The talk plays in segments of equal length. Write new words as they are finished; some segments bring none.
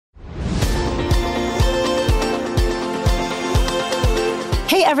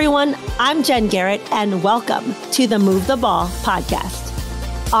Hey everyone, I'm Jen Garrett, and welcome to the Move the Ball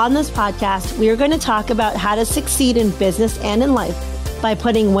podcast. On this podcast, we are going to talk about how to succeed in business and in life by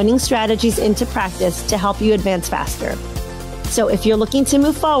putting winning strategies into practice to help you advance faster. So if you're looking to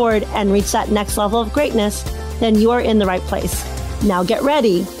move forward and reach that next level of greatness, then you are in the right place. Now get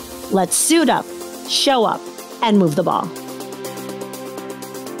ready. Let's suit up, show up, and move the ball.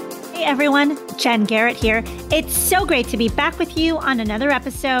 Hey everyone, Jen Garrett here. It's so great to be back with you on another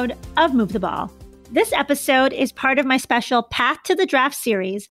episode of Move the Ball. This episode is part of my special Path to the Draft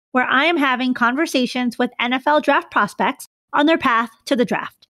series, where I am having conversations with NFL draft prospects on their path to the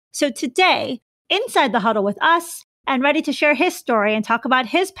draft. So today, inside the huddle with us and ready to share his story and talk about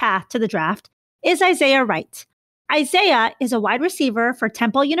his path to the draft is Isaiah Wright. Isaiah is a wide receiver for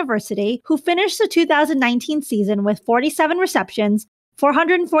Temple University who finished the 2019 season with 47 receptions,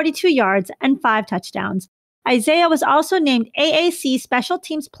 442 yards, and 5 touchdowns. Isaiah was also named AAC Special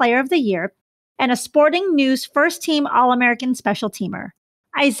Teams Player of the Year and a Sporting News First Team All-American Special Teamer.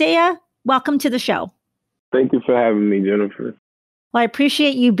 Isaiah, welcome to the show. Thank you for having me, Jennifer. Well, I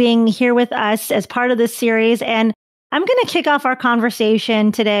appreciate you being here with us as part of this series, and I'm going to kick off our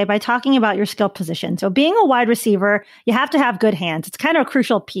conversation today by talking about your skill position. So being a wide receiver, you have to have good hands. It's kind of a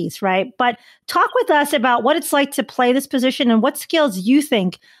crucial piece, right? But talk with us about what it's like to play this position and what skills you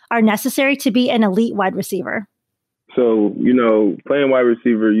think are necessary to be an elite wide receiver. So, playing wide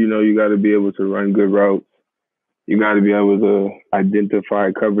receiver, you got to be able to run good routes. You got to be able to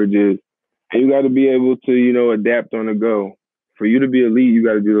identify coverages. And you got to be able to, adapt on the go. For you to be elite, you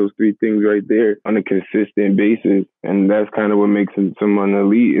got to do those 3 things right there on a consistent basis. And that's kind of what makes someone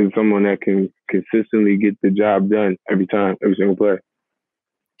elite, is someone that can consistently get the job done every time, every single play.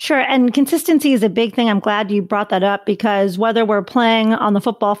 Sure. And consistency is a big thing. I'm glad you brought that up, because whether we're playing on the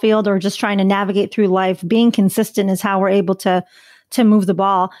football field or just trying to navigate through life, being consistent is how we're able to move the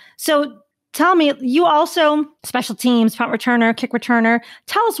ball. So tell me, you also special teams, punt returner, kick returner.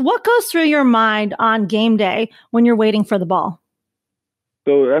 Tell us what goes through your mind on game day when you're waiting for the ball.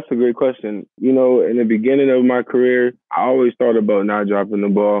 So that's a great question. In the beginning of my career, I always thought about not dropping the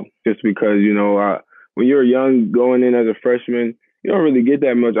ball just because, when you're young going in as a freshman, you don't really get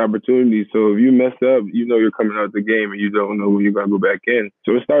that much opportunity. So if you mess up, you're coming out the game and you don't know when you're going to go back in.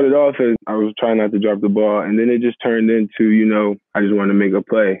 So it started off as I was trying not to drop the ball. And then it just turned into, I just wanted to make a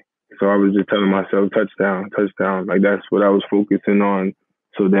play. So I was just telling myself, touchdown. Like that's what I was focusing on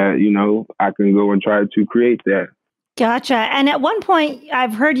so that, I can go and try to create that. Gotcha. And at one point,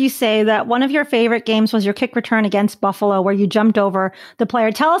 I've heard you say that one of your favorite games was your kick return against Buffalo, where you jumped over the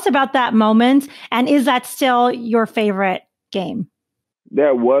player. Tell us about that moment. And is that still your favorite game?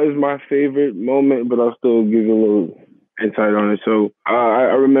 That was my favorite moment, but I'll still give you a little insight on it. So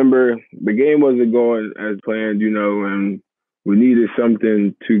I remember the game wasn't going as planned, and we needed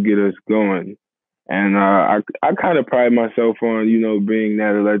something to get us going. And I kind of pride myself on, being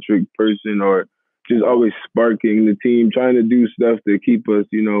that electric person, or just always sparking the team, trying to do stuff to keep us,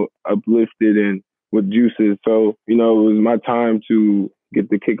 uplifted and with juices. So, it was my time to get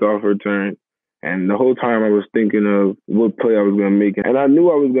the kickoff return. And the whole time I was thinking of what play I was going to make. And I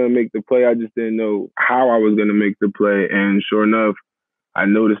knew I was going to make the play. I just didn't know how I was going to make the play. And sure enough, I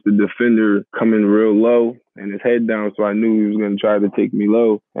noticed the defender coming real low and his head down. So I knew he was going to try to take me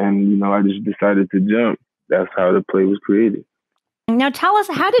low. And, I just decided to jump. That's how the play was created. Now tell us,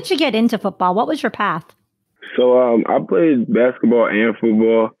 how did you get into football? What was your path? So I played basketball and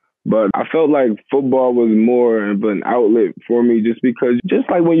football, but I felt like football was more of an outlet for me, just because just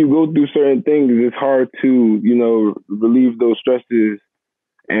like when you go through certain things, it's hard to, relieve those stresses.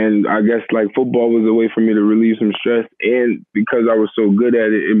 And I guess like football was a way for me to relieve some stress. And because I was so good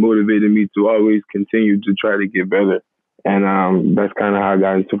at it, it motivated me to always continue to try to get better. And that's kind of how I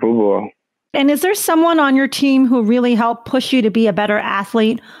got into football. And is there someone on your team who really helped push you to be a better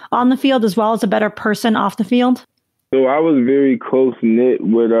athlete on the field as well as a better person off the field? So I was very close-knit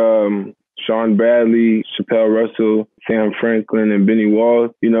with Sean Bradley, Chappelle Russell, Sam Franklin, and Benny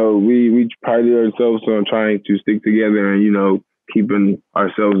Walls. We prided ourselves on trying to stick together and, keeping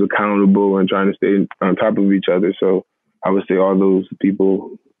ourselves accountable and trying to stay on top of each other. So I would say all those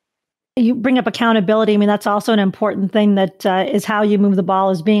people. You bring up accountability. I mean, that's also an important thing that is how you move the ball,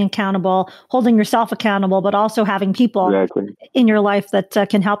 is being accountable, holding yourself accountable, but also having people in your life that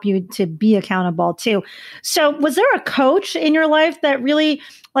can help you to be accountable too. So was there a coach in your life that really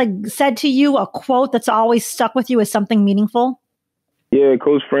said to you a quote that's always stuck with you as something meaningful? Yeah,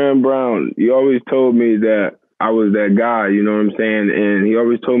 Coach Fran Brown. He always told me that I was that guy, you know what I'm saying? And he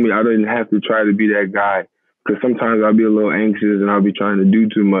always told me I didn't have to try to be that guy, because sometimes I'll be a little anxious and I'll be trying to do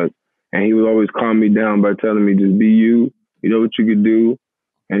too much. And he would always calm me down by telling me, just be you. You know what you could do.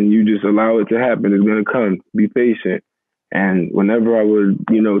 and you just allow it to happen. It's going to come. Be patient. And whenever I would,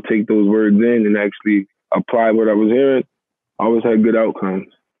 take those words in and actually apply what I was hearing, I always had good outcomes.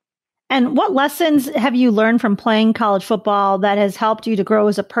 And what lessons have you learned from playing college football that has helped you to grow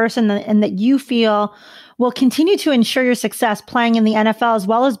as a person and that you feel will continue to ensure your success playing in the NFL as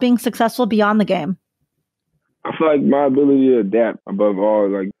well as being successful beyond the game? I feel like my ability to adapt above all,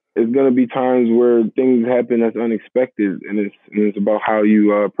 like it's going to be times where things happen that's unexpected, and it's about how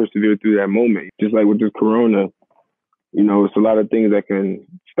you persevere through that moment. Just like with this corona, it's a lot of things that can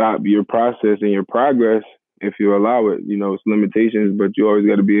stop your process and your progress if you allow it. It's limitations, but you always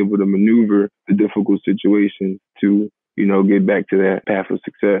got to be able to maneuver the difficult situations to, get back to that path of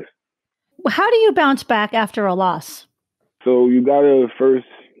success. How do you bounce back after a loss? So you got to first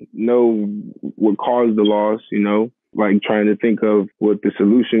know what caused the loss, like trying to think of what the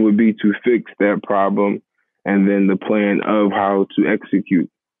solution would be to fix that problem, and then the plan of how to execute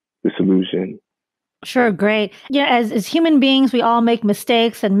the solution. Sure, great. Yeah, as human beings, we all make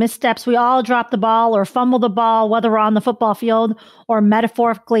mistakes and missteps. We all drop the ball or fumble the ball, whether we're on the football field or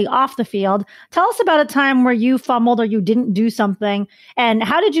metaphorically off the field. Tell us about a time where you fumbled or you didn't do something, and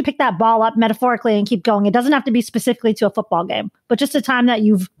how did you pick that ball up metaphorically and keep going? It doesn't have to be specifically to a football game, but just a time that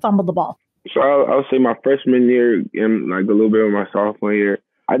you've fumbled the ball. So I'll say my freshman year and like a little bit of my sophomore year,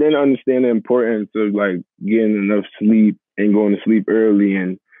 I didn't understand the importance of like getting enough sleep and going to sleep early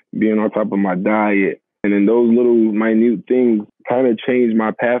and being on top of my diet. And then those little minute things kind of changed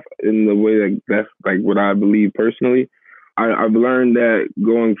my path in the way that that's like what I believe personally. I've learned that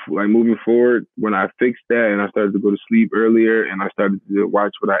moving forward, when I fixed that and I started to go to sleep earlier and I started to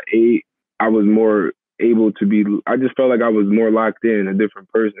watch what I ate, I was more able to I just felt like I was more locked in, a different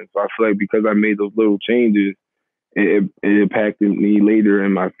person. So I feel like because I made those little changes, it impacted me later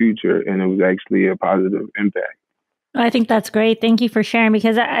in my future, and it was actually a positive impact. I think that's great. Thank you for sharing,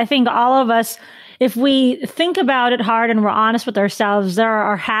 because I think all of us, if we think about it hard and we're honest with ourselves, there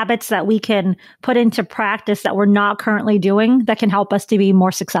are habits that we can put into practice that we're not currently doing that can help us to be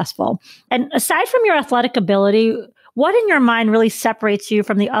more successful. And aside from your athletic ability, what in your mind really separates you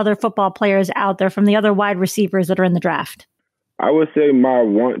from the other football players out there, from the other wide receivers that are in the draft? I would say my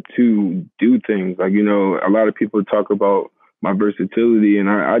want to do things. Like, a lot of people talk about my versatility, and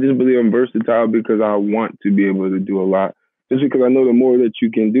I just believe I'm versatile because I want to be able to do a lot. Just because I know the more that you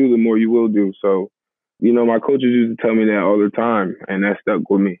can do, the more you will do. So, my coaches used to tell me that all the time, and that stuck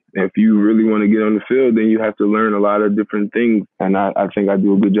with me. If you really want to get on the field, then you have to learn a lot of different things, and I think I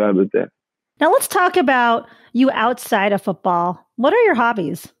do a good job at that. Now let's talk about you outside of football. What are your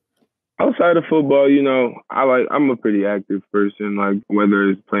hobbies? Outside of football, I'm a pretty active person, like whether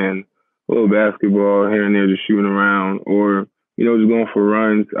it's playing a little basketball here and there, just shooting around, or, just going for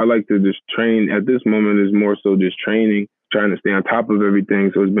runs. I like to just train. At this moment, it's more so just training, trying to stay on top of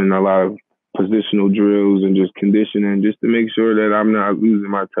everything. So it's been a lot of positional drills and just conditioning just to make sure that I'm not losing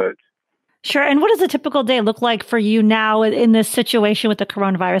my touch. Sure. And what does a typical day look like for you now in this situation with the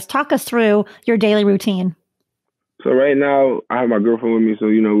coronavirus? Talk us through your daily routine. So right now, I have my girlfriend with me. So,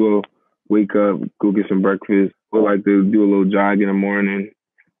 we'll wake up, go get some breakfast. We'll like to do a little jog in the morning.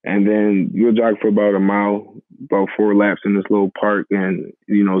 And then you'll jog for about a mile, about 4 laps in this little park. And,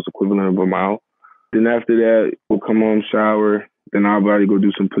 it's equivalent of a mile. Then after that, we'll come home, shower. Then I'll probably go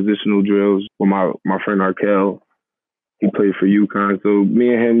do some positional drills with my friend Arkell. He played for UConn. So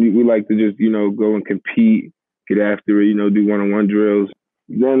me and him, we like to just, go and compete, get after it, do one-on-one drills.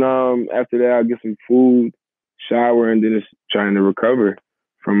 Then after that, I'll get some food, shower, and then it's trying to recover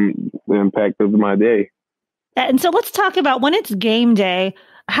from the impact of my day. And so let's talk about when it's game day,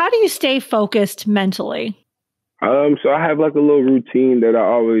 how do you stay focused mentally? So I have like a little routine that I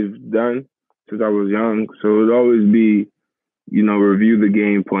always done since I was young. So it'd always be, review the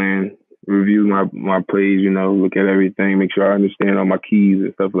game plan, review my plays, look at everything, make sure I understand all my keys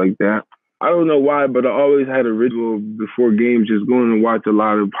and stuff like that. I don't know why, but I always had a ritual before games, just going to watch a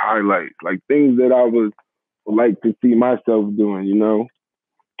lot of highlights, like things that I would like to see myself doing,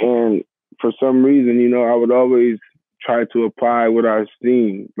 And for some reason, I would always try to apply what I've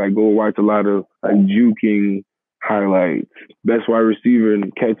seen, like go watch a lot of like juking highlights, best wide receiver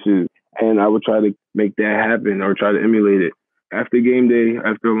and catches, and I would try to make that happen or try to emulate it. After game day,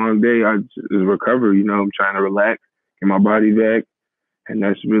 after a long day, I just recover, I'm trying to relax, get my body back, and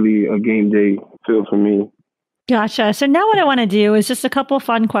that's really a game day feel for me. Gotcha. So now what I want to do is just a couple of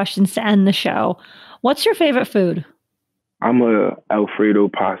fun questions to end the show. What's your favorite food? I'm a Alfredo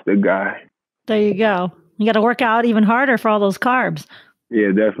pasta guy. There you go. You got to work out even harder for all those carbs.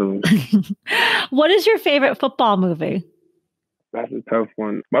 Yeah, definitely. What is your favorite football movie? That's a tough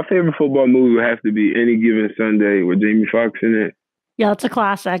one. My favorite football movie would have to be Any Given Sunday with Jamie Foxx in it. Yeah, it's a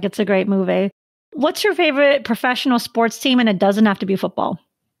classic. It's a great movie. What's your favorite professional sports team? And it doesn't have to be football.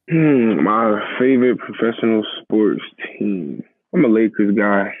 My favorite professional sports team. I'm a Lakers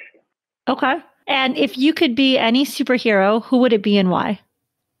guy. Okay. And if you could be any superhero, who would it be and why?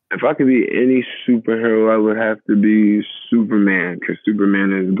 If I could be any superhero, I would have to be Superman, because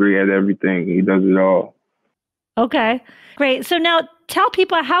Superman is great at everything. He does it all. Okay, great. So now tell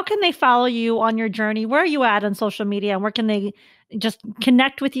people, how can they follow you on your journey? Where are you at on social media? And where can they just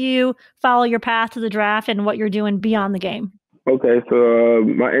connect with you, follow your path to the draft and what you're doing beyond the game? Okay, so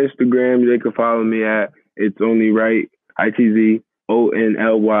my Instagram, they can follow me at It's Only Right, ITZONLY,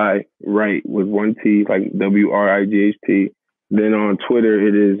 Right with one T, like WRIGHT. Then on Twitter,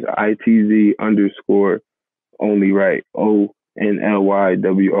 it is ITZ_only right,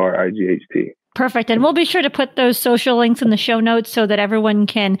 ONLYWRIGHT. Perfect. And we'll be sure to put those social links in the show notes so that everyone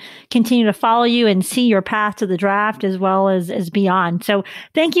can continue to follow you and see your path to the draft as well as beyond. So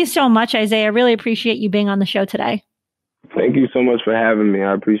thank you so much, Isaiah. I really appreciate you being on the show today. Thank you so much for having me.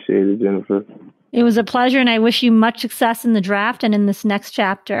 I appreciate it, Jennifer. It was a pleasure, and I wish you much success in the draft and in this next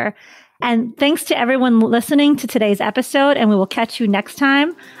chapter. And thanks to everyone listening to today's episode, and we will catch you next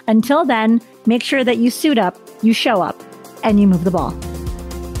time. Until then, make sure that you suit up, you show up, and you move the ball.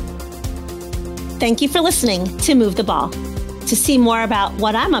 Thank you for listening to Move the Ball. To see more about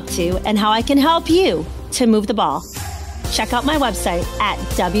what I'm up to and how I can help you to move the ball, check out my website at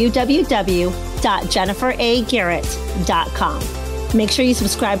www.jenniferagarrett.com. Make sure you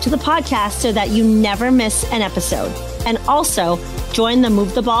subscribe to the podcast so that you never miss an episode. And also join the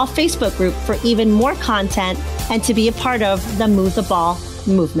Move the Ball Facebook group for even more content and to be a part of the Move the Ball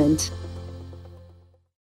movement.